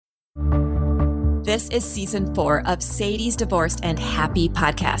This is season 4 of Sadie's Divorced and Happy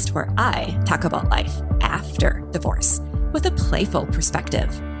podcast, where I talk about life after divorce with a playful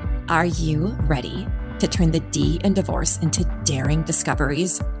perspective. Are you ready to turn the D in divorce into daring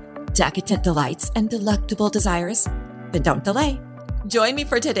discoveries, decadent delights, and delectable desires? Then don't delay. Join me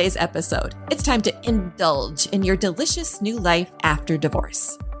for today's episode. It's time to indulge in your delicious new life after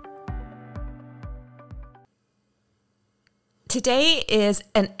divorce. Today is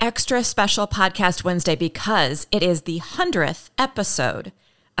an extra special podcast Wednesday because it is the 100th episode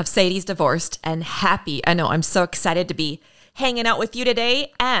of Sadie's Divorced and Happy. I know, I'm so excited to be hanging out with you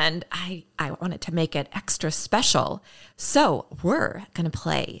today, and I wanted to make it extra special. So we're going to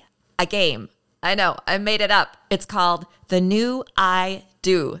play a game. I know, I made it up. It's called The New I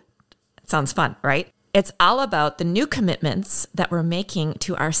Do. It sounds fun, right? It's all about the new commitments that we're making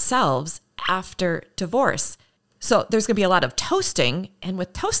to ourselves after divorce. So there's going to be a lot of toasting, and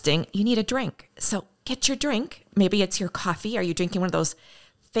with toasting, you need a drink. So get your drink. Maybe it's your coffee. Are you drinking one of those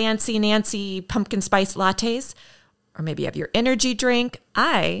fancy Nancy pumpkin spice lattes? Or maybe you have your energy drink.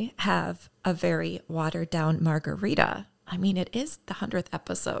 I have a very watered down margarita. I mean, it is the 100th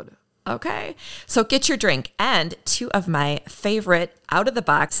episode. Okay. So get your drink. And two of my favorite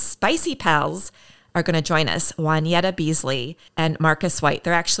out-of-the-box spicy pals are going to join us, Juanetta Beasley and Marcus White.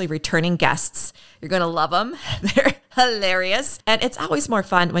 They're actually returning guests. You're going to love them. They're hilarious. And it's always more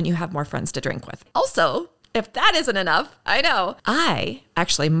fun when you have more friends to drink with. Also, if that isn't enough, I know,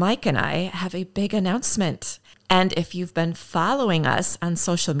 Mike and I have a big announcement. And if you've been following us on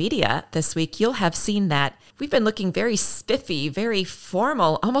social media this week, you'll have seen that we've been looking very spiffy, very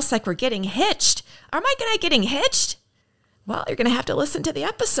formal, almost like we're getting hitched. Are Mike and I getting hitched? Well, you're going to have to listen to the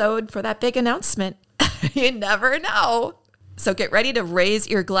episode for that big announcement. You never know. So get ready to raise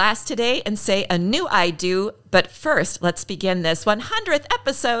your glass today and say a new I do. But first, let's begin this 100th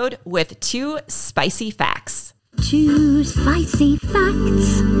episode with 2 spicy facts. 2 spicy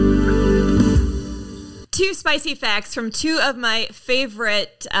facts. 2 spicy facts from 2 of my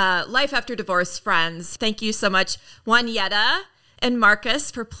favorite life after divorce friends. Thank you so much, Juanetta and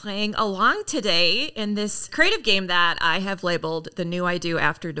Marcus, for playing along today in this creative game that I have labeled The New I Do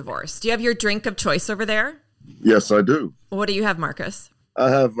After Divorce. Do you have your drink of choice over there? Yes, I do. What do you have, Marcus?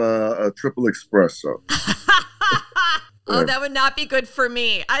 I have a triple espresso. Oh, that would not be good for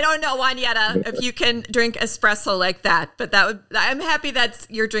me. I don't know, Juanetta, if you can drink espresso like that, but I'm happy that's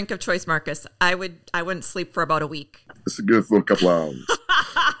your drink of choice, Marcus. I wouldn't sleep for about a week. It's good for a couple hours.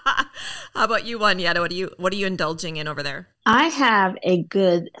 How about you, Juanetta? What are you indulging in over there? I have a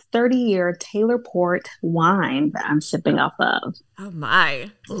good 30-year Taylor Port wine that I'm sipping off of. Oh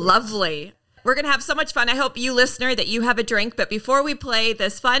my, lovely. We're going to have so much fun. I hope you, listener, that you have a drink. But before we play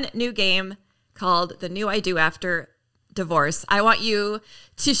this fun new game called The New I Do After Divorce, I want you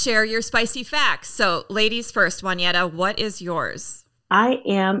to share your spicy facts. So ladies first, Juanetta, what is yours? I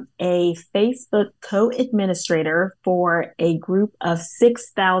am a Facebook co-administrator for a group of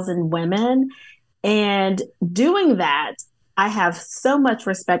 6,000 women. And doing that, I have so much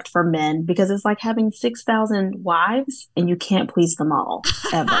respect for men because it's like having 6,000 wives and you can't please them all,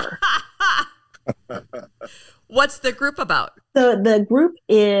 ever. What's the group about? So the group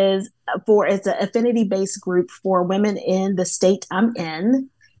it's an affinity-based group for women in the state I'm in.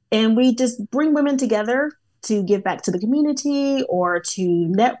 And we just bring women together to give back to the community or to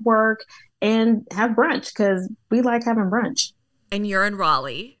network and have brunch because we like having brunch. And you're in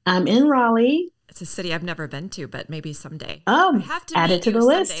Raleigh. I'm in Raleigh. It's a city I've never been to, but maybe someday. Oh, I have to add meet it to you the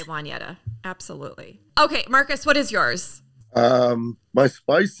list. someday, Juanetta. Absolutely. Okay, Marcus, what is yours? My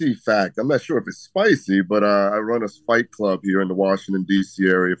spicy fact, I'm not sure if it's spicy, but I run a fight club here in the Washington, D.C.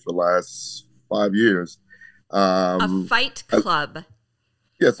 area for the last 5 years. A fight club?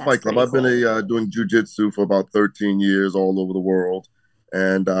 Yes, fight club. I've been doing jiu-jitsu for about 13 years all over the world.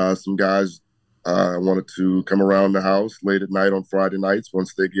 And some guys wanted to come around the house late at night on Friday nights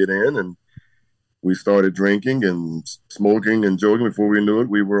once they get in. And we started drinking and smoking and joking. Before we knew it,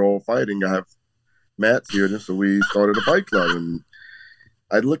 we were all fighting. I have mats here, so we started a fight club. And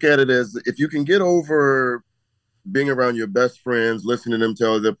I'd look at it as if you can get over being around your best friends, listening to them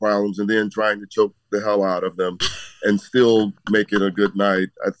tell their problems, and then trying to choke the hell out of them and still make it a good night,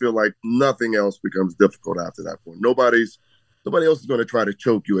 I feel like nothing else becomes difficult after that point. Nobody else is going to try to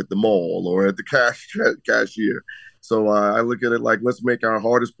choke you at the mall or at the cashier. So I look at it like, let's make our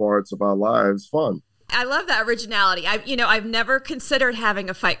hardest parts of our lives fun. I love that originality. I've never considered having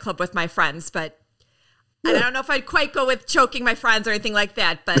a fight club with my friends, but I don't know if I'd quite go with choking my friends or anything like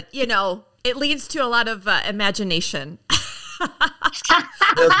that. But, it leads to a lot of imagination.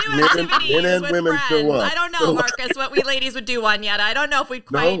 Activities men and with women friends. show up. I don't know, Marcus, what we ladies would do one yet. I don't know if we'd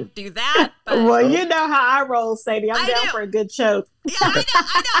quite do that. But Well, you know how I roll, Sadie. I'm down do. for a good choke. Yeah, I know.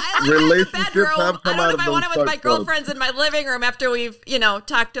 I like Relationships the bedroom. have come I don't know out if of I want those it with my such clubs. girlfriends in my living room after we've,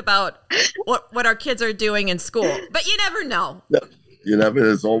 talked about what our kids are doing in school. But you never know. Yeah. You know,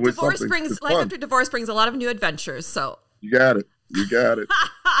 there's always Divorce something. brings It's life fun. after divorce brings a lot of new adventures. So You got it. You got it.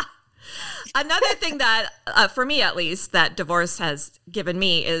 another thing that, for me at least, that divorce has given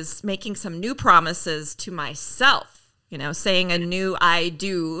me is making some new promises to myself, saying a new I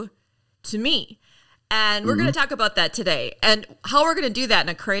do to me. And we're going to talk about that today. And how we're going to do that in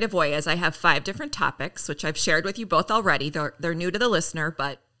a creative way is I have 5 different topics, which I've shared with you both already. They're new to the listener,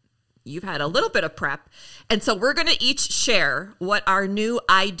 but you've had a little bit of prep. And so we're going to each share what our new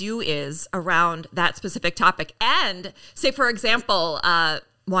I do is around that specific topic. And say, for example,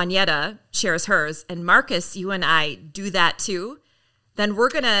 Juanetta shares hers, and Marcus, you and I do that too. Then we're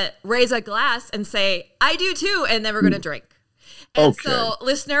going to raise a glass and say, I do too. And then we're going to drink. And so,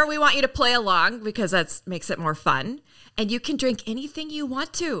 listener, we want you to play along because that makes it more fun. And you can drink anything you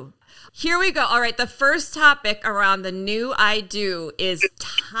want to. Here we go. All right. The first topic around the new I do is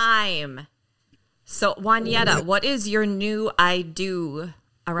time. So, Juanetta, what is your new I do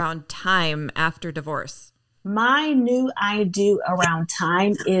around time after divorce? My new I do around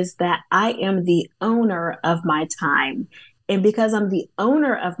time is that I am the owner of my time. And because I'm the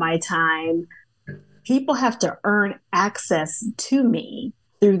owner of my time, people have to earn access to me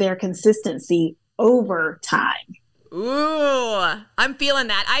through their consistency over time. Ooh, I'm feeling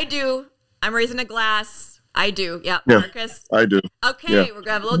that. I do. I'm raising a glass. I do. Yep. Yeah, Marcus? I do. Okay, Yeah. we're going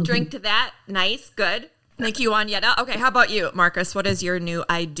to have a little drink to that. Nice. Good. Thank you, Juanetta. Okay, how about you, Marcus? What is your new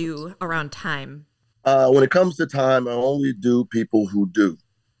I do around time? When it comes to time, I only do people who do.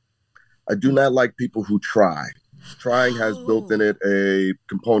 I do not like people who try. Trying has built in it a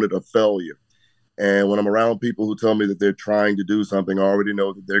component of failure. And when I'm around people who tell me that they're trying to do something, I already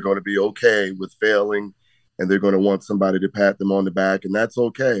know that they're going to be okay with failing and they're going to want somebody to pat them on the back. And that's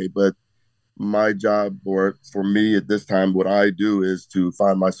okay. But my job, or for me at this time, what I do is to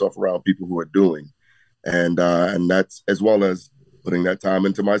find myself around people who are doing. And that's as well as putting that time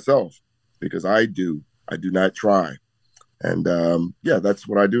into myself because I do not try. And that's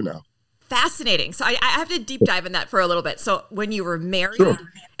what I do now. Fascinating. So I have to deep dive in that for a little bit. So when you were married, Sure.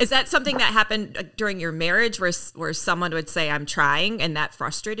 Is that something that happened during your marriage where someone would say, I'm trying, and that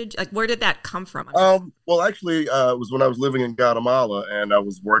frustrated you? Like, where did that come from? Well, actually, it was when I was living in Guatemala and I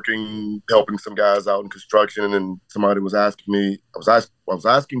was helping some guys out in construction, and somebody was asking me, I was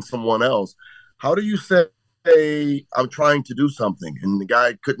asking someone else, how do you say I'm trying to do something? And the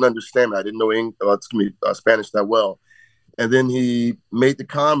guy couldn't understand me. I didn't know Spanish that well. And then he made the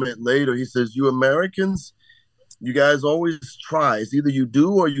comment later. He says, you Americans, you guys always try. It's either you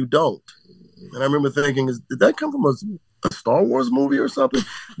do or you don't. And I remember thinking, did that come from a Star Wars movie or something?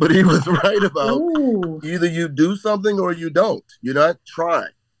 But he was right about either you do something or you don't. You're not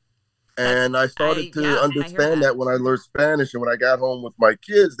trying. And I started to understand that when I learned Spanish, and when I got home with my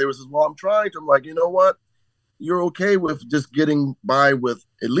kids, they were saying, well, I'm trying to. I'm like, you know what? You're okay with just getting by with,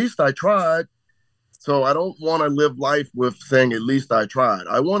 at least I tried. So I don't want to live life with saying, at least I tried.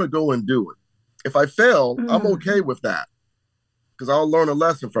 I want to go and do it. If I fail, I'm okay with that because I'll learn a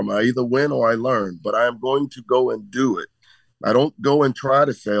lesson from it. I either win or I learn, but I am going to go and do it. I don't go and try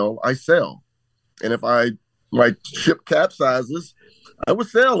to sail. I sail. And if my ship capsizes, I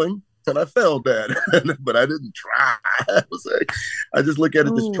was sailing and I failed that, but I didn't try. I just look at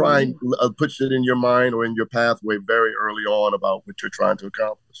it as trying, puts it in your mind or in your pathway very early on about what you're trying to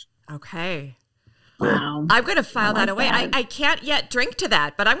accomplish. Okay. Wow. I'm going to file that away. I can't yet drink to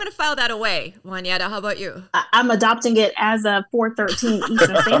that, but I'm going to file that away. Juanetta, how about you? I'm adopting it as of 4:13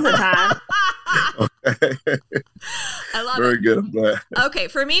 Eastern Standard Time. I love Very it. good. I'm glad. Okay,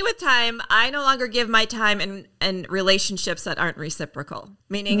 for me with time, I no longer give my time in relationships that aren't reciprocal,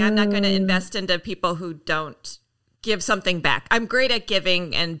 meaning I'm not going to invest into people who don't give something back. I'm great at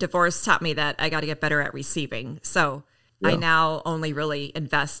giving, and divorce taught me that I got to get better at receiving. So I now only really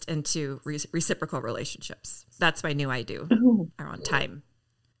invest into reciprocal relationships. That's my new I do around time.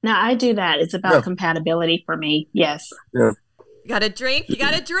 Now, I do that. It's about compatibility for me. Yes. Yeah. You got to drink. You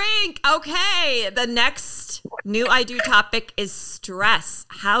got to drink. Okay. The next new I do topic is stress.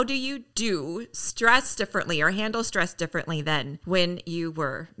 How do you do stress differently or handle stress differently than when you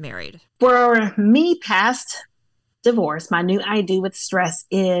were married? For me, past divorce, my new I do with stress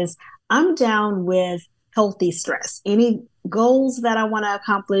is I'm down with healthy stress. Any goals that I want to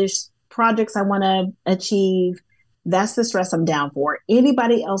accomplish, projects I want to achieve, that's the stress I'm down for.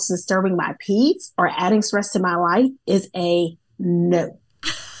 Anybody else disturbing my peace or adding stress to my life is a No.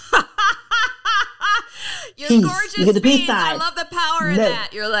 You're Peace. gorgeous. You get the peace peace. side. I love the power in No.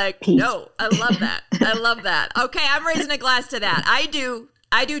 that. You're like, Peace. no, I love that. I love that. Okay, I'm raising a glass to that. I do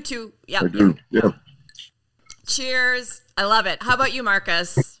too. Yep. I do. Yeah. Cheers. I love it. How about you,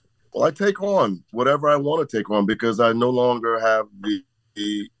 Marcus? Well, I take on whatever I want to take on because I no longer have the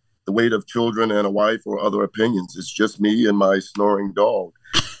weight of children and a wife or other opinions. It's just me and my snoring dog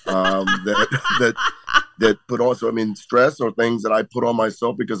that put on. So, I mean, stress are things that I put on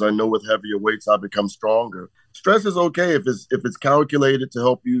myself because I know with heavier weights I become stronger. Stress is okay if it's calculated to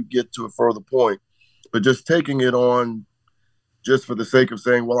help you get to a further point, but just taking it on just for the sake of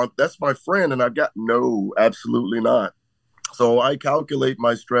saying, well, that's my friend, and I've got no, absolutely not. So I calculate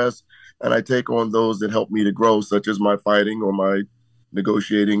my stress and I take on those that help me to grow, such as my fighting or my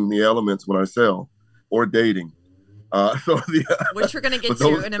negotiating the elements when I sell or dating. Which we're going to get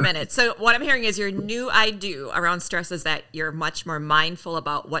to in a minute. So what I'm hearing is your new I do around stress is that you're much more mindful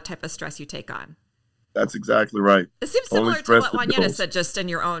about what type of stress you take on. That's exactly right. It seems similar to what Juanita said, just in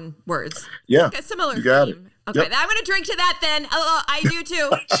your own words. Yeah. Like a similar you got theme. It. Okay, Yep. I'm going to drink to that then. Oh, I do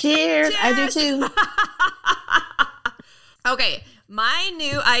too. Cheers. I do too. Okay, my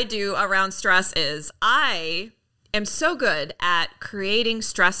new I do around stress is I am so good at creating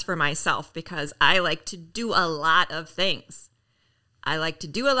stress for myself because I like to do a lot of things. I like to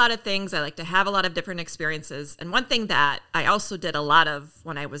have a lot of different experiences. And one thing that I also did a lot of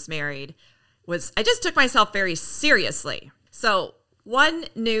when I was married was I just took myself very seriously. So one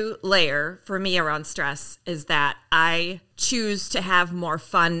new layer for me around stress is that I choose to have more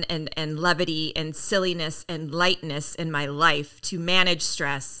fun and levity and silliness and lightness in my life to manage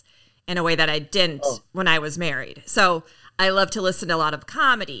stress in a way that I didn't when I was married. So I love to listen to a lot of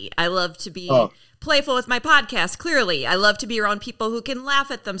comedy. I love to be playful with my podcast, clearly. I love to be around people who can laugh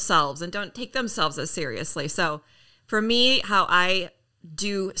at themselves and don't take themselves as seriously. So for me, how I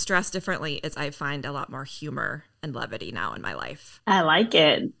do stress differently is I find a lot more humor and levity now in my life. I like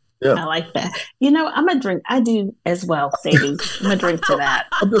it. Yeah. I like that. You know, I'm going to drink. I do as well, Sadie. I'm going to drink to that.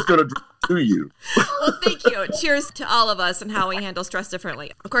 I'm just going to drink to you. Well, thank you. Cheers to all of us and how we handle stress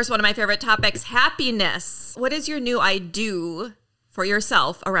differently. Of course, one of my favorite topics, happiness. What is your new I do for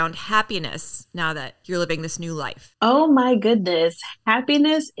yourself around happiness now that you're living this new life? Oh my goodness.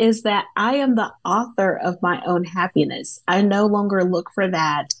 Happiness is that I am the author of my own happiness. I no longer look for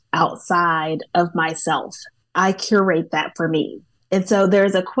that outside of myself. I curate that for me. And so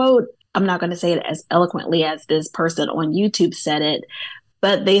there's a quote, I'm not going to say it as eloquently as this person on YouTube said it,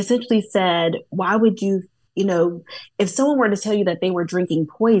 but they essentially said, why would you, if someone were to tell you that they were drinking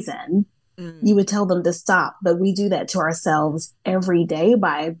poison, you would tell them to stop. But we do that to ourselves every day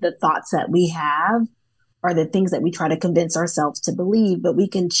by the thoughts that we have or the things that we try to convince ourselves to believe. But we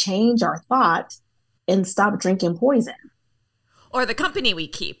can change our thought and stop drinking poison. Or the company we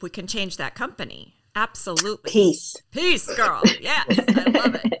keep. We can change that company. Absolutely. Peace, girl. Yes, I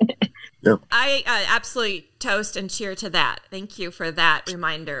love it. Yeah. I absolutely toast and cheer to that. Thank you for that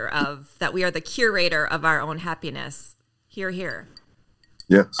reminder of that we are the curator of our own happiness. Hear, hear.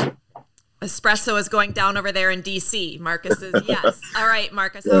 Yes. Espresso is going down over there in DC. Marcus is yes. All right,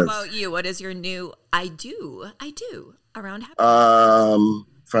 Marcus, how about you? What is your new I do around happiness?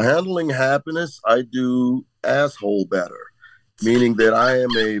 For handling happiness, I do asshole better, meaning that I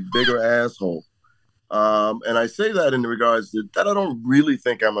am a bigger asshole. And I say that in regards to that I don't really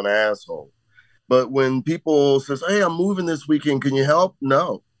think I'm an asshole. But when people says, hey, I'm moving this weekend, can you help?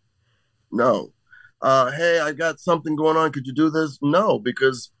 No. Hey, I got something going on. Could you do this? No,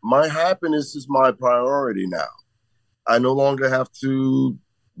 because my happiness is my priority now. I no longer have to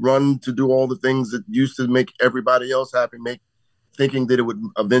run to do all the things that used to make everybody else happy, thinking that it would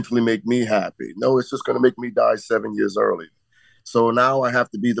eventually make me happy. No, it's just going to make me die 7 years early. So now I have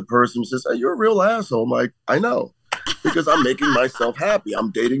to be the person who says, hey, you're a real asshole. I'm like, I know, because I'm making myself happy.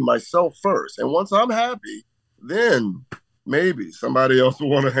 I'm dating myself first. And once I'm happy, then maybe somebody else will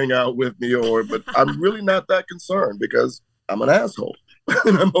want to hang out with me, but I'm really not that concerned because I'm an asshole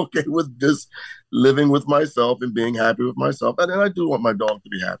and I'm okay with just living with myself and being happy with myself. And then I do want my dog to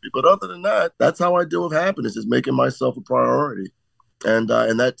be happy. But other than that, that's how I deal with happiness, is making myself a priority. And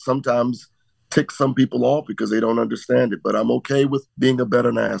that sometimes ticks some people off because they don't understand it. But I'm okay with being a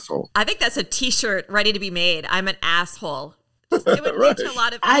better asshole. I think that's a T-shirt ready to be made. I'm an asshole. It would lead to a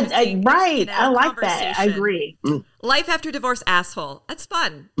lot of I like that. I agree. Life after divorce, asshole. That's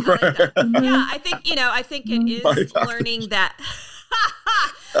fun. I like that. Yeah, I think it is learning that.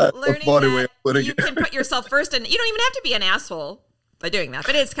 Learning that you can put yourself first, and you don't even have to be an asshole by doing that.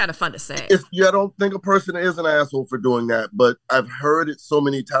 But it's kind of fun to say. I don't think a person is an asshole for doing that, but I've heard it so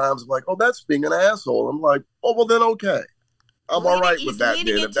many times. I'm like, oh, that's being an asshole. I'm like, oh, well, then okay. I'm all right with that. Then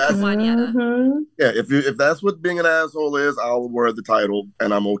if that's if that's what being an asshole is, I'll wear the title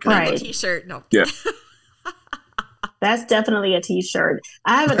and I'm okay. Right. With it. T-shirt, no. Yeah. That's definitely a T-shirt.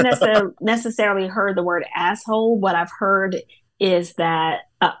 I haven't necessarily heard the word asshole. What I've heard is that,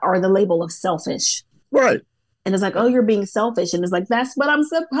 or the label of selfish. Right. And it's like, oh, you're being selfish. And it's like, that's what I'm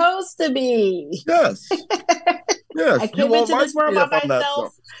supposed to be. Yes. Yes. I came into this world by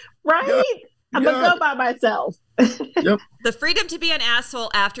myself. Right. Yeah. I'm going to go by myself. Yep. The freedom to be an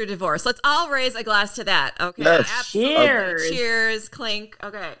asshole after divorce. Let's all raise a glass to that. Okay. Yes. Cheers. Cheers. Clink.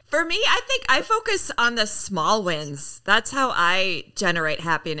 Okay. For me, I think I focus on the small wins. That's how I generate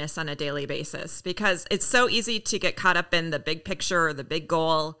happiness on a daily basis, because it's so easy to get caught up in the big picture or the big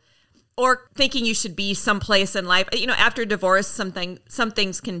goal, or thinking you should be someplace in life. You know, after divorce, some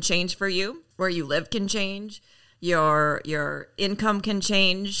things can change for you. Where you live can change. Your income can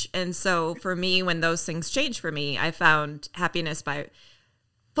change. And so for me, when those things change for me, I found happiness by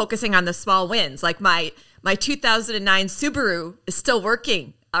focusing on the small wins. Like my 2009 Subaru is still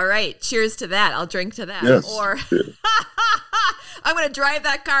working. All right. Cheers to that. I'll drink to that. Yes. Or I'm going to drive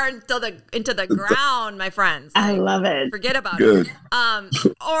that car into the ground, my friends. I love it. Forget about Good.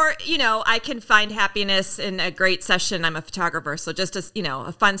 it. Or, you know, I can find happiness in a great session. I'm a photographer. So just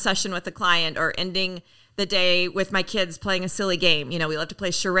a fun session with a client, or ending the day with my kids playing a silly game. You know, we love to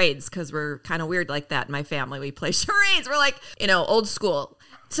play charades because we're kind of weird like that in my family. We play charades. We're like, old school.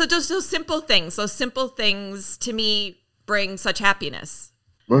 So just those simple things to me bring such happiness.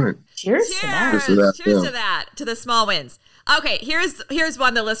 Right. Cheers to that. Cheers to that, to the small wins. Okay, here's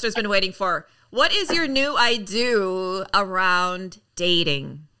one the listener's been waiting for. What is your new I do around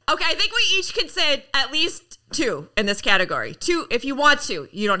dating? Okay, I think we each can say at least 2 in this category. 2, if you want to,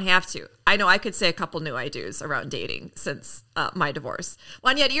 you don't have to. I know I could say a couple new I do's around dating since my divorce.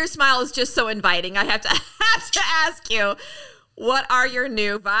 Juanita, your smile is just so inviting. I have to ask you, what are your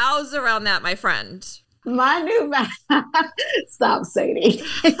new vows around that, my friend? My new vow, stop, Sadie.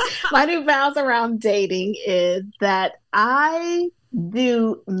 My new vows around dating is that I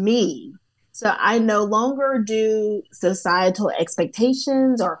do me. So I no longer do societal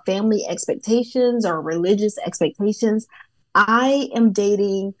expectations or family expectations or religious expectations. I am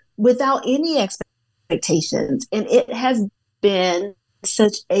dating without any expectations. And it has been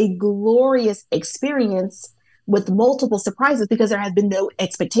such a glorious experience with multiple surprises, because there has been no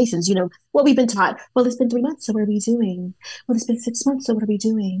expectations. You know, what we've been taught, well, it's been 3 months, so what are we doing? Well, it's been 6 months, so what are we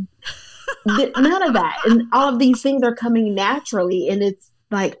doing? None of that. And all of these things are coming naturally. And it's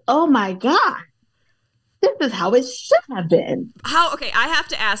like, oh my God, this is how it should have been. Okay, I have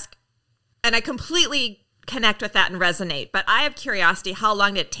to ask, and I completely connect with that and resonate, but I have curiosity, how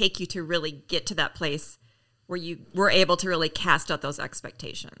long did it take you to really get to that place where you were able to really cast out those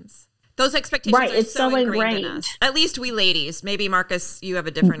expectations? Those expectations right, are it's so ingrained in us. At least we ladies. Maybe, Marcus, you have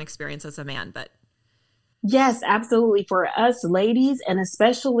a different experience as a man, but... Yes, absolutely. For us ladies, and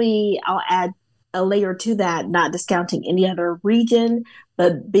especially, I'll add a layer to that, not discounting any other region,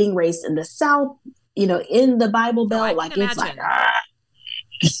 but being raised in the South, in the Bible Belt, it's like,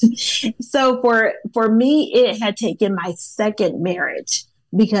 So for me, it had taken my second marriage,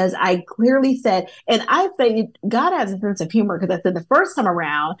 because I clearly said, and I say God has a sense of humor, because I said the first time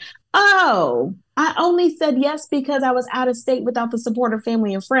around, I only said yes because I was out of state without the support of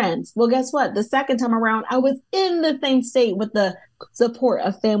family and friends. Well, guess what? The second time around, I was in the same state with the support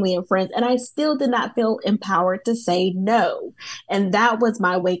of family and friends, and I still did not feel empowered to say no. And that was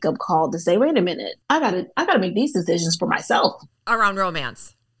my wake up call to say, wait a minute, I gotta make these decisions for myself. Around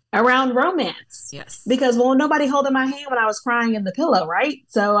romance. Yes. Because, nobody holding my hand when I was crying in the pillow, right?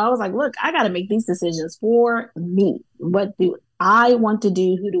 So I was like, look, I got to make these decisions for me. What do I want to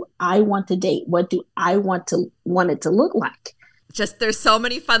do? Who do I want to date? What do I want it to look like? Just, there's so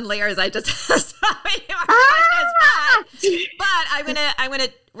many fun layers. I just, but I'm gonna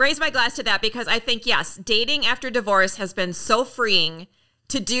raise my glass to that, because I think, yes, dating after divorce has been so freeing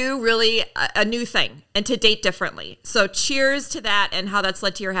to do really a new thing and to date differently. So cheers to that, and how that's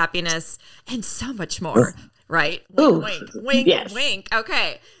led to your happiness and so much more, right? Wink, yes. wink.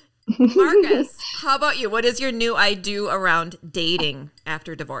 Okay. Marcus, how about you? What is your new I do around dating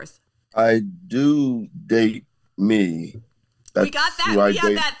after divorce? I do date me. We got that. We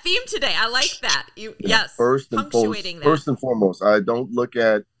have that theme today. I like that. Yes. First and foremost, I don't look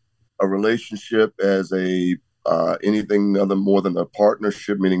at a relationship as anything more than a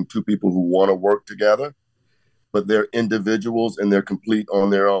partnership, meaning 2 people who want to work together, but they're individuals and they're complete on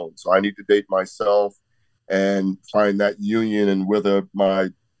their own. So I need to date myself and find that union, and whether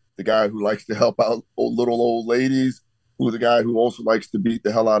the guy who likes to help out little old ladies who's a guy who also likes to beat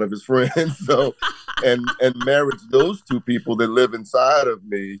the hell out of his friends. So, and marriage those two people that live inside of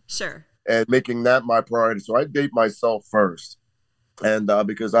me. Sure. And making that my priority. So I date myself first. And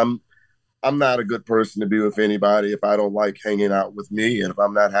because I'm not a good person to be with anybody if I don't like hanging out with me and if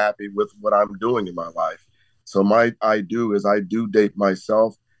I'm not happy with what I'm doing in my life. So I do date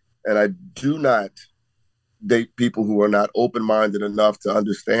myself, and I do not date people who are not open-minded enough to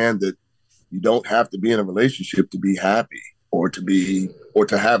understand that you don't have to be in a relationship to be happy or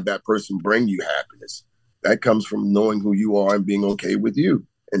to have that person bring you happiness. That comes from knowing who you are and being okay with you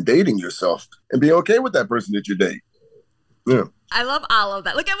and dating yourself and being okay with that person that you date. Yeah. I love all of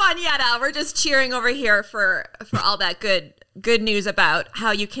that. Look at Juanita. We're just cheering over here for all that good news about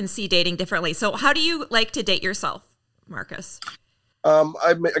how you can see dating differently. So how do you like to date yourself, Marcus? Like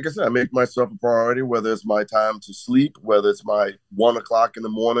I said, I make myself a priority, whether it's my time to sleep, whether it's my 1 o'clock in the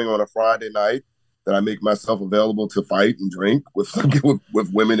morning on a Friday night, that I make myself available to fight and drink with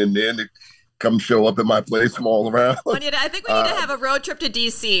women and men that come show up at my place from all around. Juanita, I think we need to have a road trip to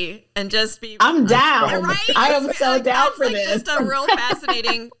DC and just be. I'm down. Right? I am so down for this. Just a real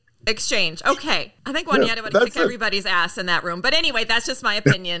fascinating exchange. Okay, I think Juanita would kick everybody's ass in that room. But anyway, that's just my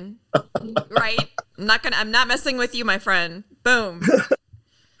opinion. Right? I'm not messing with you, my friend. Boom.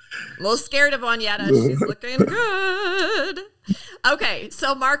 A little scared of Juanita. She's looking good. Okay,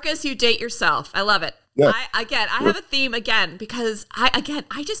 so Marcus, you date yourself. I love it. Yeah. I have a theme again because I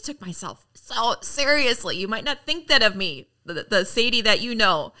just took myself so seriously. You might not think that of me, the Sadie that you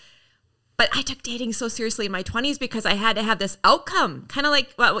know, but I took dating so seriously in my 20s because I had to have this outcome, kind of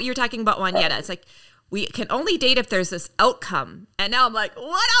like what you're talking about, Juanita. It's like we can only date if there's this outcome, and now I'm like,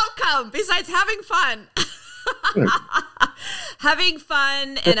 what outcome besides having fun? Having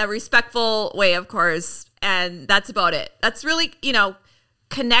fun in a respectful way, of course, and that's about it. That's really,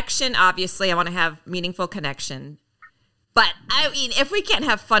 connection. Obviously, I want to have meaningful connection. But I mean, if we can't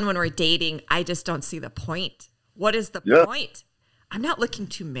have fun when we're dating, I just don't see the point. What is the point? I'm not looking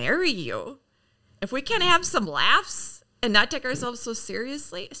to marry you. If we can't have some laughs and not take ourselves so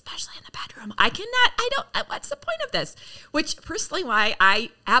seriously, especially in the bedroom, what's the point of this? Which personally, why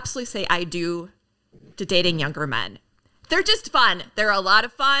I absolutely say I do to dating younger men. They're just fun. They're a lot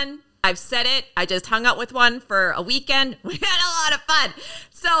of fun. I've said it. I just hung out with one for a weekend. We had a lot of fun.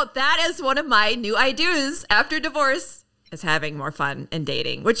 So that is one of my new ideas after divorce, is having more fun in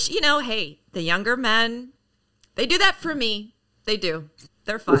dating, which, hey, the younger men, they do that for me. They do.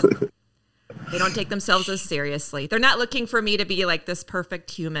 They're fun. They don't take themselves as seriously. They're not looking for me to be like this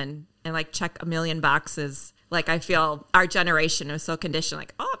perfect human and like check a million boxes. Like I feel our generation is so conditioned,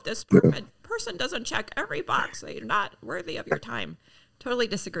 like, oh, if this perfect person doesn't check every box, they're not worthy of your time. Totally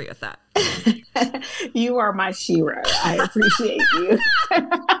disagree with that. You are my Shira. I appreciate you.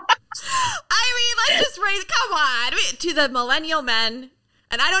 Let's just come on, to the millennial men.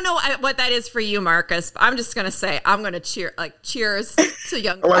 And I don't know what that is for you, Marcus, but I'm just going to say, I'm going to cheers to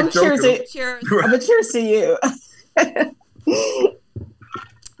young men. Cheers. I'm a cheers to you.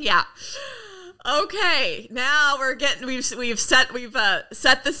 Yeah. Okay, now we've set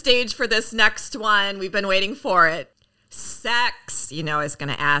the stage for this next one. We've been waiting for it. Sex, is going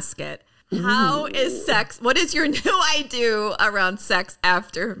to ask it. How is sex? What is your new idea around sex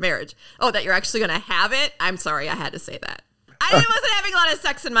after marriage? Oh, that you're actually going to have it? I'm sorry, I had to say that. I wasn't having a lot of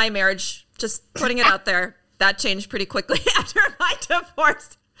sex in my marriage. Just putting it out there. That changed pretty quickly after my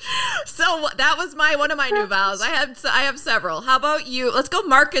divorce. So that was one of my new vows. I have several. How about you? Let's go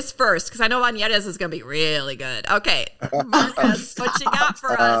Marcus first, because I know Juanita's is going to be really good. Okay, Marcus, what you got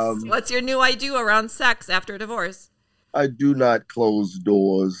for us? What's your new idea around sex after divorce? I do not close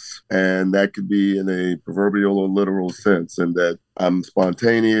doors, and that could be in a proverbial or literal sense, and that I'm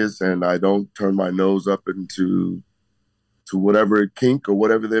spontaneous and I don't turn my nose up into whatever kink or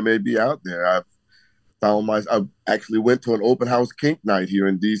whatever there may be out there. I actually went to an open house kink night here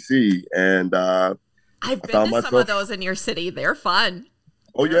in DC, and I've been to some of those in your city. They're fun.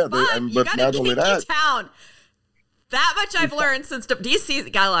 Oh, They're yeah, fun. but not only that. Town. That much I've learned since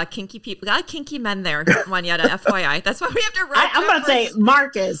DC got a lot of kinky people, got a lot of kinky men there. Juanita, FYI. That's why we have to run. I'm about to say,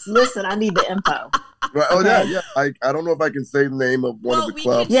 Marcus, listen, I need the info. Right. Oh, yeah. I don't know if I can say the name of one of the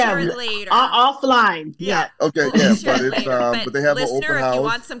clubs. We can share it later. Offline. Yeah. Okay, but they have an open house. If you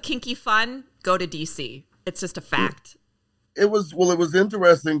want some kinky fun, go to DC. It's just a fact. It was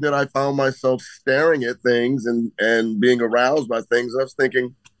interesting that I found myself staring at things and being aroused by things. I was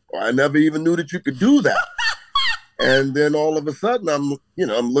thinking, I never even knew that you could do that. And then all of a sudden, I'm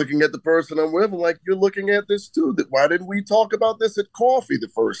looking at the person I'm with. I'm like, you're looking at this too. Why didn't we talk about this at coffee the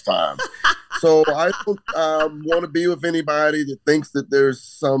first time? So I don't want to be with anybody that thinks that there's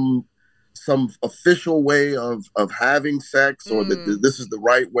some some official way of having sex, or that this is the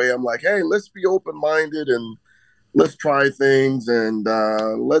right way. I'm like, hey, let's be open-minded and let's try things, and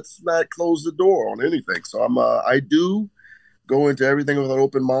let's not close the door on anything. So I do go into everything with an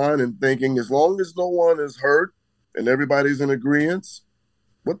open mind and thinking, as long as no one is hurt and everybody's in agreement,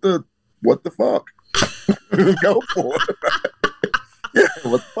 what the fuck? Go for it. Yeah,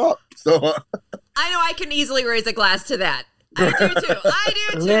 what the fuck? So I know I can easily raise a glass to that. I do too.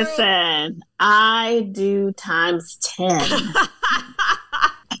 Listen, I do times 10.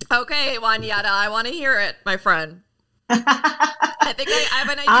 Okay, Wanyata, I want to hear it, my friend. I think I have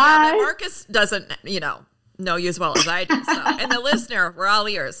an idea that Marcus doesn't, know you as well as I do. So. And the listener, we're all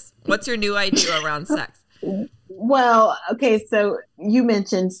ears. What's your new idea around sex? Well, okay, so you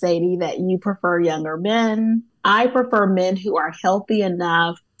mentioned, Sadie, that you prefer younger men. I prefer men who are healthy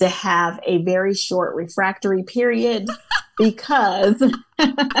enough to have a very short refractory period because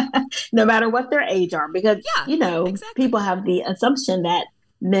no matter what their age are, because, exactly. People have the assumption that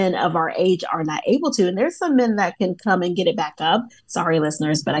men of our age are not able to. And there's some men that can come and get it back up. Sorry,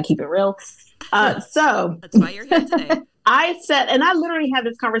 listeners, but I keep it real. So that's why you're here today. I literally had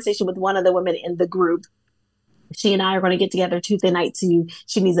this conversation with one of the women in the group. She and I are going to get together Tuesday night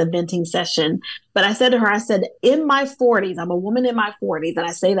she needs a venting session. But I said to her, in my 40s, I'm a woman in my 40s, and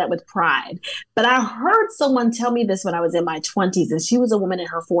I say that with pride. But I heard someone tell me this when I was in my 20s, and she was a woman in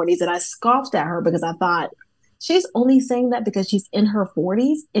her 40s, and I scoffed at her because I thought, she's only saying that because she's in her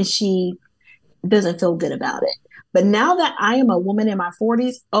 40s and she doesn't feel good about it. But now that I am a woman in my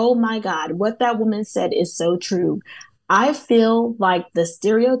 40s, oh my God, what that woman said is so true. I feel like the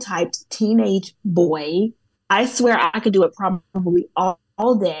stereotyped teenage boy. I swear I could do it probably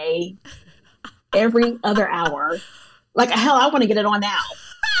all day, every other hour. Like, hell, I want to get it on now.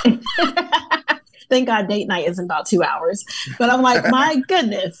 Thank God date night isn't about 2 hours. But I'm like, my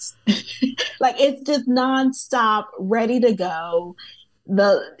goodness. Like, it's just nonstop, ready to go.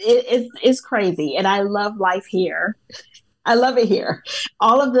 It's crazy. And I love life here. I love it here.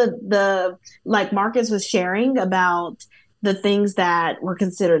 All of the like Marcus was sharing about the things that were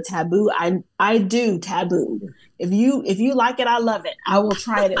considered taboo. I do taboo. If you like it, I love it. I will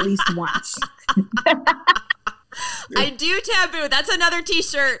try it at least once. I do taboo. That's another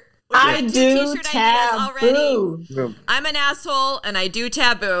t-shirt. I do taboo. I'm an asshole and I do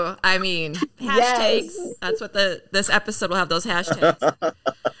taboo. I mean, hashtags. Yes. That's what this episode will have, those hashtags.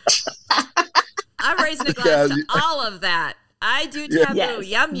 I'm raising a glass to all of that. I do taboo. Yes.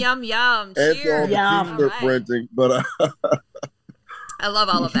 Yum, yum, yum. Cheers. And all the t-shirt printing, but I love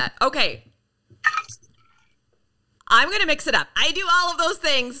all of that. Okay. I'm going to mix it up. I do all of those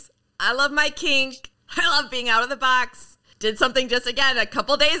things. I love my kink. I love being out of the box. Did something just again a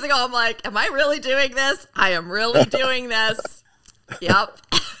couple days ago. I'm like, am I really doing this? I am really doing this. Yep.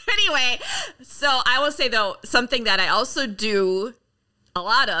 Anyway, so I will say, though, something that I also do a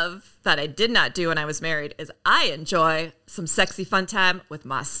lot of that I did not do when I was married is I enjoy some sexy fun time with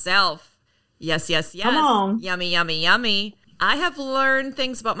myself. Yes, yes, yes. Come on. Yummy, yummy, yummy. I have learned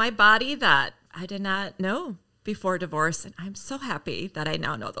things about my body that I did not know before divorce. And I'm so happy that I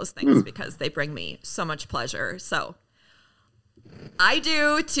now know those things because they bring me so much pleasure. So I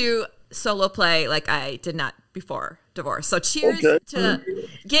do to solo play like I did not before divorce. So cheers to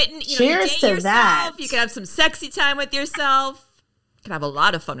getting, cheers to yourself. That. You can have some sexy time with yourself. You can have a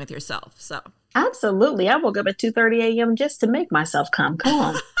lot of fun with yourself. So absolutely. I woke up at 2:30 a.m. just to make myself come. Come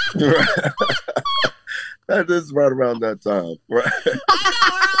on. That is right around that time. Right. I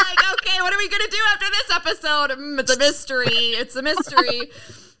know. We're like, okay, what are we going to do after this episode? It's a mystery. It's a mystery.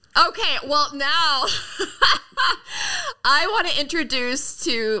 Okay, well, now I want to introduce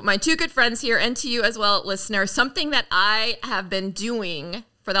to my two good friends here and to you as well, listener, something that I have been doing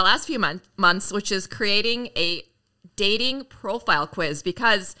for the last few months, which is creating a dating profile quiz.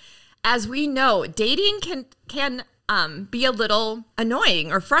 Because as we know, dating can be a little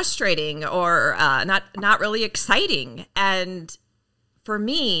annoying or frustrating or not really exciting. And for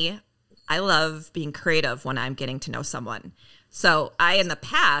me, I love being creative when I'm getting to know someone. So I, in the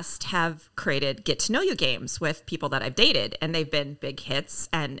past, have created get-to-know-you games with people that I've dated, and they've been big hits,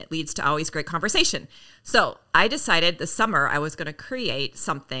 and it leads to always great conversation. So I decided this summer I was going to create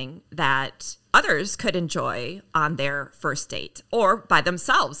something that others could enjoy on their first date or by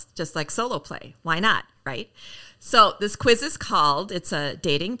themselves, just like solo play. Why not, right? So this quiz is called, it's a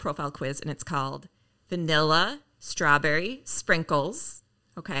dating profile quiz, and it's called Vanilla Strawberry Sprinkles.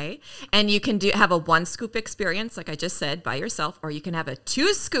 Okay. And you can have a 1-scoop experience, like I just said, by yourself, or you can have a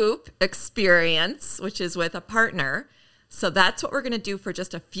 2-scoop experience, which is with a partner. So that's what we're going to do for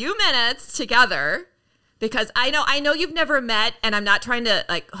just a few minutes together. Because I know you've never met, and I'm not trying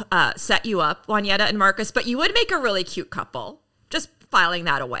to set you up, Juanita and Marcus, but you would make a really cute couple. Just filing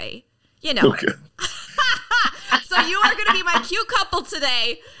that away, Okay. So you are going to be my cute couple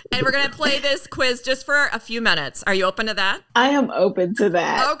today, and we're going to play this quiz just for a few minutes. Are you open to that? I am open to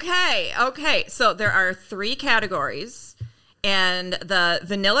that. Okay. So there are 3 categories, and the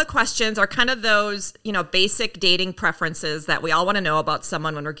vanilla questions are kind of those, basic dating preferences that we all want to know about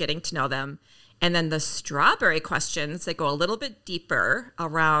someone when we're getting to know them. And then the strawberry questions, they go a little bit deeper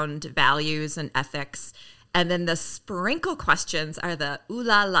around values and ethics. And then the sprinkle questions are the ooh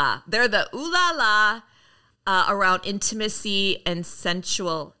la la. They're the ooh la la around intimacy and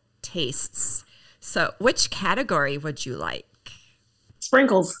sensual tastes. So which category would you like?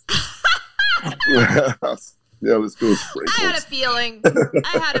 Sprinkles. Yeah, let's go with sprinkles. I had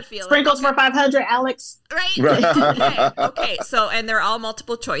a feeling. Sprinkles for 500, Alex. Right. Okay. So, and they're all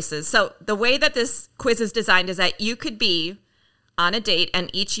multiple choices. So the way that this quiz is designed is that you could be on a date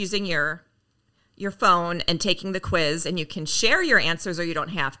and each using your phone and taking the quiz, and you can share your answers or you don't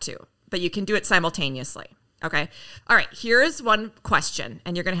have to, but you can do it simultaneously. Okay. All right. Here's one question,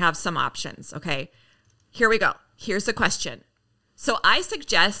 and you're going to have some options. Okay. Here we go. Here's the question. So I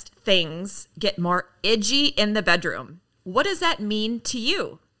suggest things get more edgy in the bedroom. What does that mean to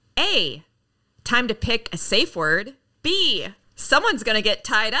you? A, time to pick a safe word. B, someone's going to get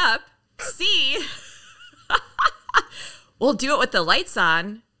tied up. C, we'll do it with the lights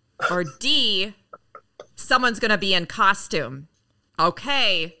on. Or D, someone's going to be in costume.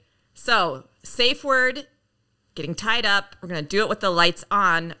 Okay, so safe word, getting tied up. We're going to do it with the lights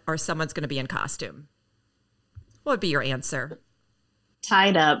on, or someone's going to be in costume. What would be your answer?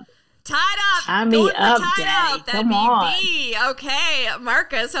 Tied up. Tie me up, Daddy. Come on. B. Okay.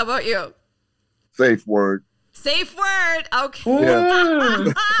 Marcus, how about you? Safe word. Okay.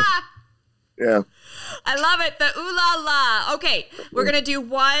 Yeah. I love it. The ooh la la. Okay. We're going to do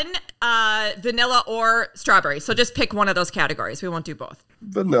one vanilla or strawberry. So just pick one of those categories. We won't do both.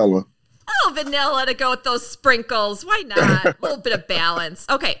 Vanilla. Oh, vanilla to go with those sprinkles. Why not? A little bit of balance.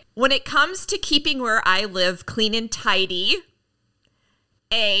 Okay. When it comes to keeping where I live clean and tidy,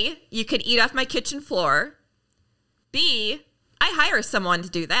 A, you can eat off my kitchen floor. B, I hire someone to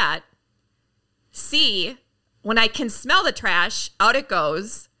do that. C, when I can smell the trash, out it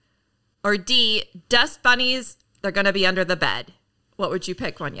goes. Or D, dust bunnies, they're going to be under the bed. What would you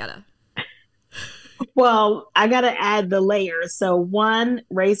pick, Juanita? Well, I got to add the layers. So 1,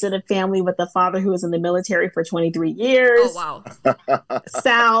 raised in a family with a father who was in the military for 23 years. Oh, wow.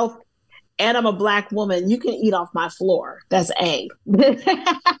 South. And I'm a Black woman. You can eat off my floor. That's A.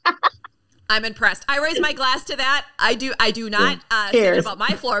 I'm impressed. I raise my glass to that. I do not say it about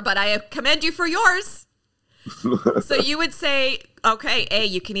my floor, but I commend you for yours. So you would say, okay, A,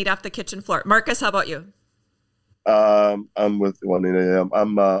 you can eat off the kitchen floor. Marcus, how about you? I'm with Juanita.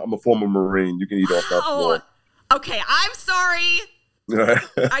 I'm a former Marine. You can eat off that floor. Okay, I'm sorry.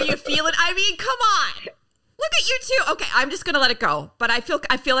 Are you feeling? I mean, come on. Look at you two. Okay, I'm just gonna let it go. But I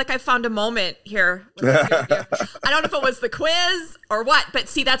feel like I found a moment here. I don't know if it was the quiz or what, but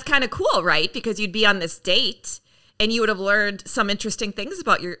see, that's kind of cool, right? Because you'd be on this date and you would have learned some interesting things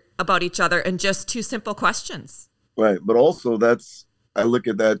about each other in just 2 simple questions. Right, but also I look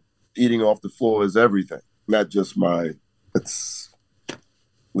at that eating off the floor as everything, not just let's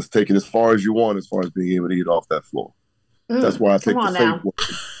take it as far as you want, as far as being able to eat off that floor. That's why I take the safe word.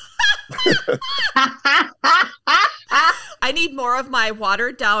 I need more of my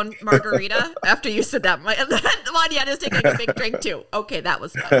watered down margarita after you said that. Juanita's taking a big drink too. Okay, that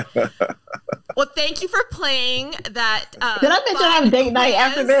was fun. Well, thank you for playing that. Did I mention I have a date night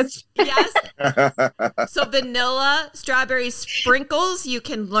after this? Yes. So vanilla, strawberry, sprinkles. You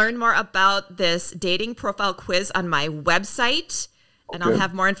can learn more about this dating profile quiz on my website. And I'll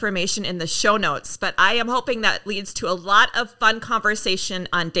have more information in the show notes. But I am hoping that leads to a lot of fun conversation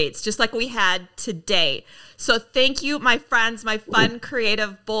on dates, just like we had today. So thank you, my friends, my fun,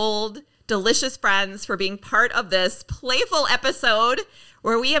 creative, bold, delicious friends, for being part of this playful episode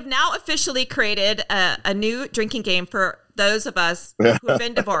where we have now officially created a new drinking game for those of us who have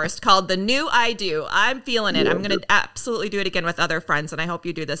been divorced called The New I Do. I'm feeling it. I'm going to absolutely do it again with other friends, and I hope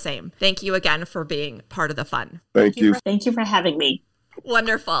you do the same. Thank you again for being part of the fun. Thank you. Thank you for having me.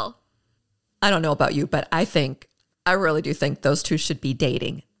 Wonderful. I don't know about you, but I really do think those two should be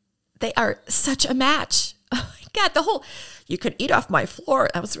dating. They are such a match. Oh my God, you can eat off my floor.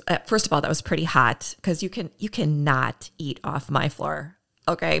 First of all, that was pretty hot because you cannot eat off my floor.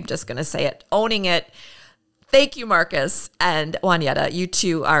 Okay, I'm just going to say it, owning it. Thank you, Marcus and Juanita. You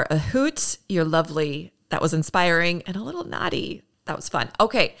two are a hoot. You're lovely. That was inspiring and a little naughty. That was fun.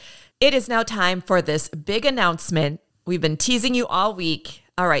 Okay. It is now time for this big announcement. We've been teasing you all week.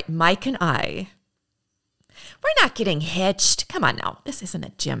 All right, Mike and I, we're not getting hitched. Come on now. This isn't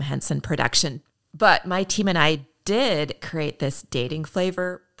a Jim Henson production. But my team and I did create this dating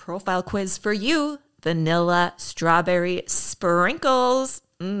flavor profile quiz for you. Vanilla strawberry sprinkles.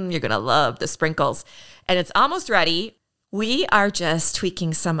 You're going to love the sprinkles. And it's almost ready. We are just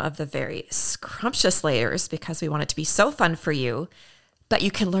tweaking some of the very scrumptious layers because we want it to be so fun for you. But you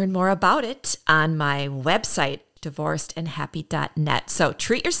can learn more about it on my website, divorcedandhappy.net. So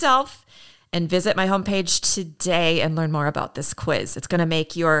treat yourself and visit my homepage today and learn more about this quiz. It's going to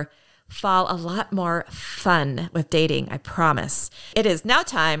make your fall a lot more fun with dating, I promise. It is now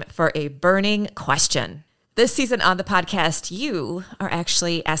time for a burning question. This season on the podcast, you are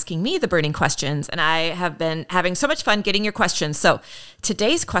actually asking me the burning questions, and I have been having so much fun getting your questions. So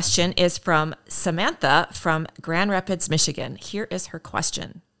today's question is from Samantha from Grand Rapids, Michigan. Here is her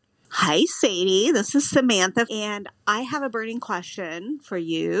question. Hi, Sadie. This is Samantha, and I have a burning question for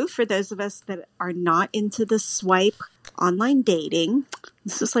you. For those of us that are not into the swipe online dating,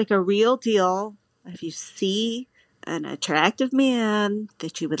 this is like a real deal. If you see an attractive man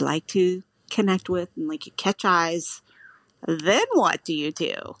that you would like to connect with and like you catch eyes, then what do you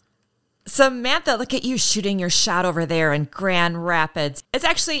do? Samantha, look at you shooting your shot over there in Grand Rapids. It's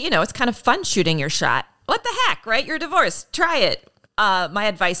actually, it's kind of fun shooting your shot. What the heck, right? You're divorced. Try it. My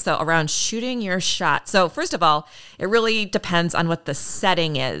advice, though, around shooting your shot. So first of all, it really depends on what the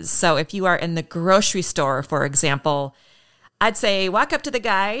setting is. So if you are in the grocery store, for example, I'd say walk up to the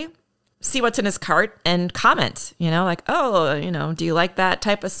guy, see what's in his cart, and comment, like, oh, do you like that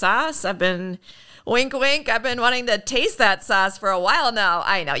type of sauce? I've been, wink, wink, I've been wanting to taste that sauce for a while now.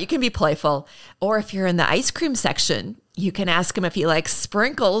 I know, you can be playful. Or if you're in the ice cream section, you can ask him if he likes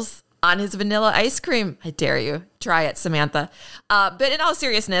sprinkles on his vanilla ice cream. I dare you. Try it, Samantha. But in all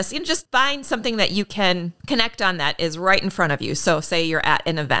seriousness, just find something that you can connect on that is right in front of you. So say you're at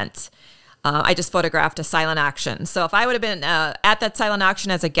an event. I just photographed a silent auction. So if I would have been at that silent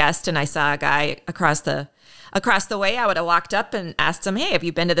auction as a guest and I saw a guy across the way, I would have walked up and asked him, hey, have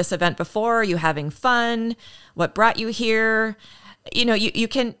you been to this event before? Are you having fun? What brought you here? You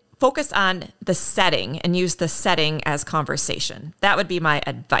can focus on the setting and use the setting as conversation. That would be my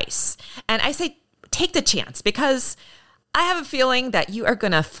advice. And I say, take the chance because I have a feeling that you are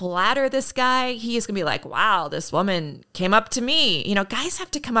going to flatter this guy. He is going to be like, wow, this woman came up to me. Guys have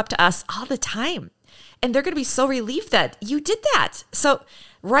to come up to us all the time. And they're going to be so relieved that you did that. So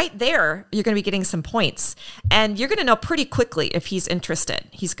right there, you're going to be getting some points. And you're going to know pretty quickly if he's interested.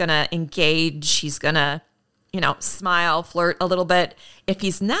 He's going to engage. He's going to smile, flirt a little bit. If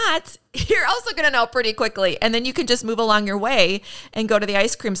he's not, you're also going to know pretty quickly. And then you can just move along your way and go to the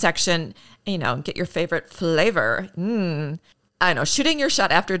ice cream section, get your favorite flavor. I know, shooting your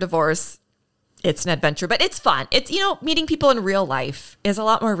shot after divorce, it's an adventure, but it's fun. It's, meeting people in real life is a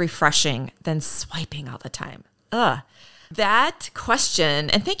lot more refreshing than swiping all the time. That question,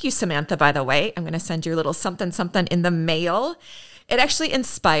 and thank you, Samantha, by the way. I'm going to send you a little something in the mail. It actually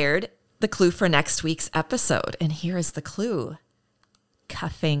inspired the clue for next week's episode. And here is the clue.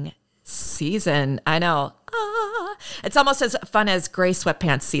 Cuffing season. I know. It's almost as fun as gray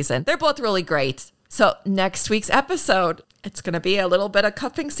sweatpants season. They're both really great. So next week's episode, it's going to be a little bit of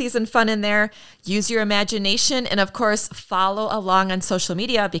cuffing season fun in there. Use your imagination. And of course, follow along on social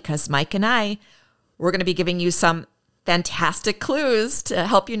media because Mike and we're going to be giving you some fantastic clues to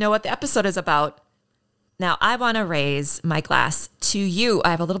help you know what the episode is about. Now, I want to raise my glass to you.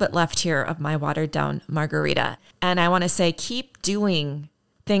 I have a little bit left here of my watered down margarita. And I want to say, keep doing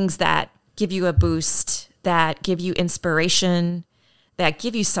things that give you a boost, that give you inspiration, that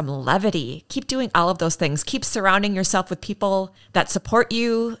give you some levity. Keep doing all of those things. Keep surrounding yourself with people that support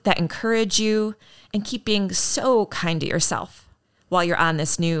you, that encourage you, and keep being so kind to yourself while you're on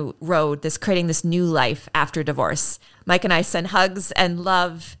this new road, creating this new life after divorce. Mike and I send hugs and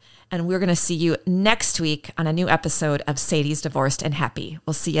love. And we're going to see you next week on a new episode of Sadie's Divorced and Happy.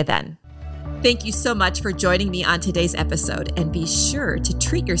 We'll see you then. Thank you so much for joining me on today's episode. And be sure to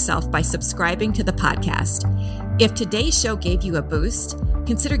treat yourself by subscribing to the podcast. If today's show gave you a boost,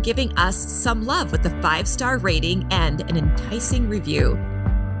 consider giving us some love with a 5-star rating and an enticing review.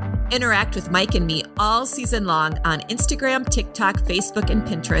 Interact with Mike and me all season long on Instagram, TikTok, Facebook, and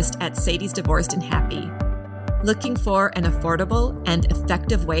Pinterest at Sadie's Divorced and Happy. Looking for an affordable and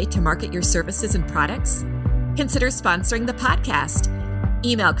effective way to market your services and products? Consider sponsoring the podcast.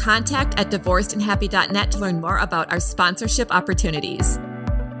 Email contact@divorcedandhappy.net to learn more about our sponsorship opportunities.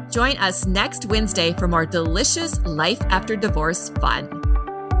 Join us next Wednesday for more delicious life after divorce fun.